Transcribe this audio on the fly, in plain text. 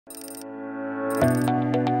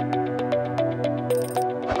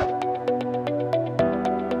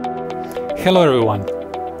Hello everyone!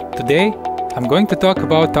 Today I'm going to talk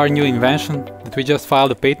about our new invention that we just filed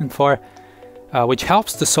a patent for, which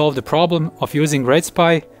helps to solve the problem of using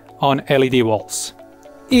RedSpy on LED walls.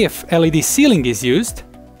 If LED ceiling is used,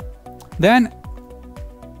 then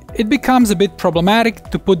it becomes a bit problematic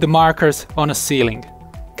to put the markers on a ceiling.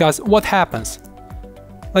 Because what happens?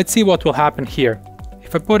 Let's see what will happen here.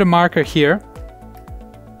 If I put a marker here,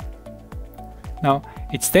 now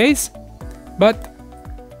it stays, but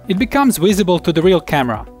it becomes visible to the real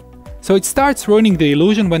camera. So it starts ruining the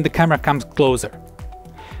illusion when the camera comes closer.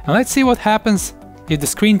 And let's see what happens if the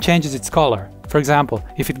screen changes its color. For example,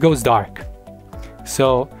 if it goes dark.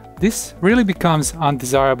 So this really becomes an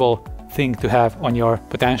undesirable thing to have on your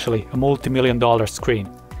potentially a multi-million-dollar screen.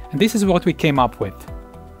 And this is what we came up with.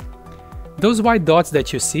 Those white dots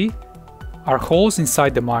that you see are holes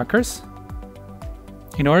inside the markers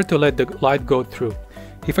in order to let the light go through.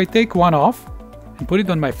 If I take one off and put it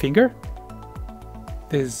on my finger,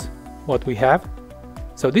 this is what we have.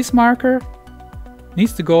 So this marker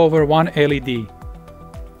needs to go over one LED.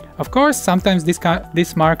 Of course, sometimes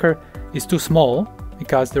this marker is too small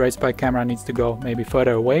because the RedSpy camera needs to go maybe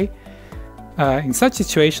further away. In such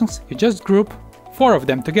situations, you just group 4 of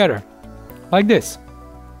them together, like this,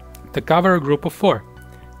 to cover a group of 4.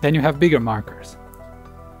 Then you have bigger markers.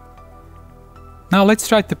 Now let's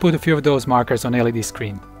try to put a few of those markers on LED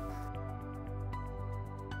screen.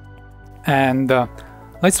 And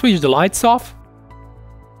let's switch the lights off.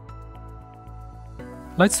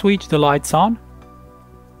 Let's switch the lights on,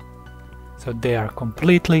 so they are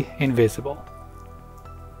completely invisible.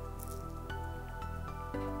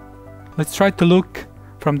 Let's try to look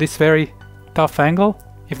from this very tough angle.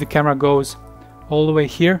 If the camera goes all the way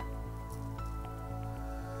here,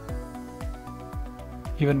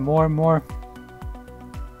 even more and more,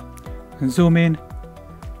 and zoom in.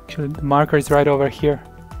 Actually, the marker is right over here.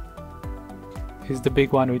 Is the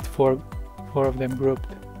big one with four of them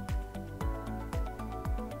grouped.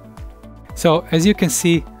 So as you can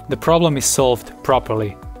see, the problem is solved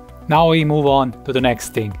properly. Now we move on to the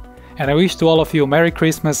next thing. And I wish to all of you Merry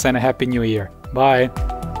Christmas and a Happy New Year. Bye!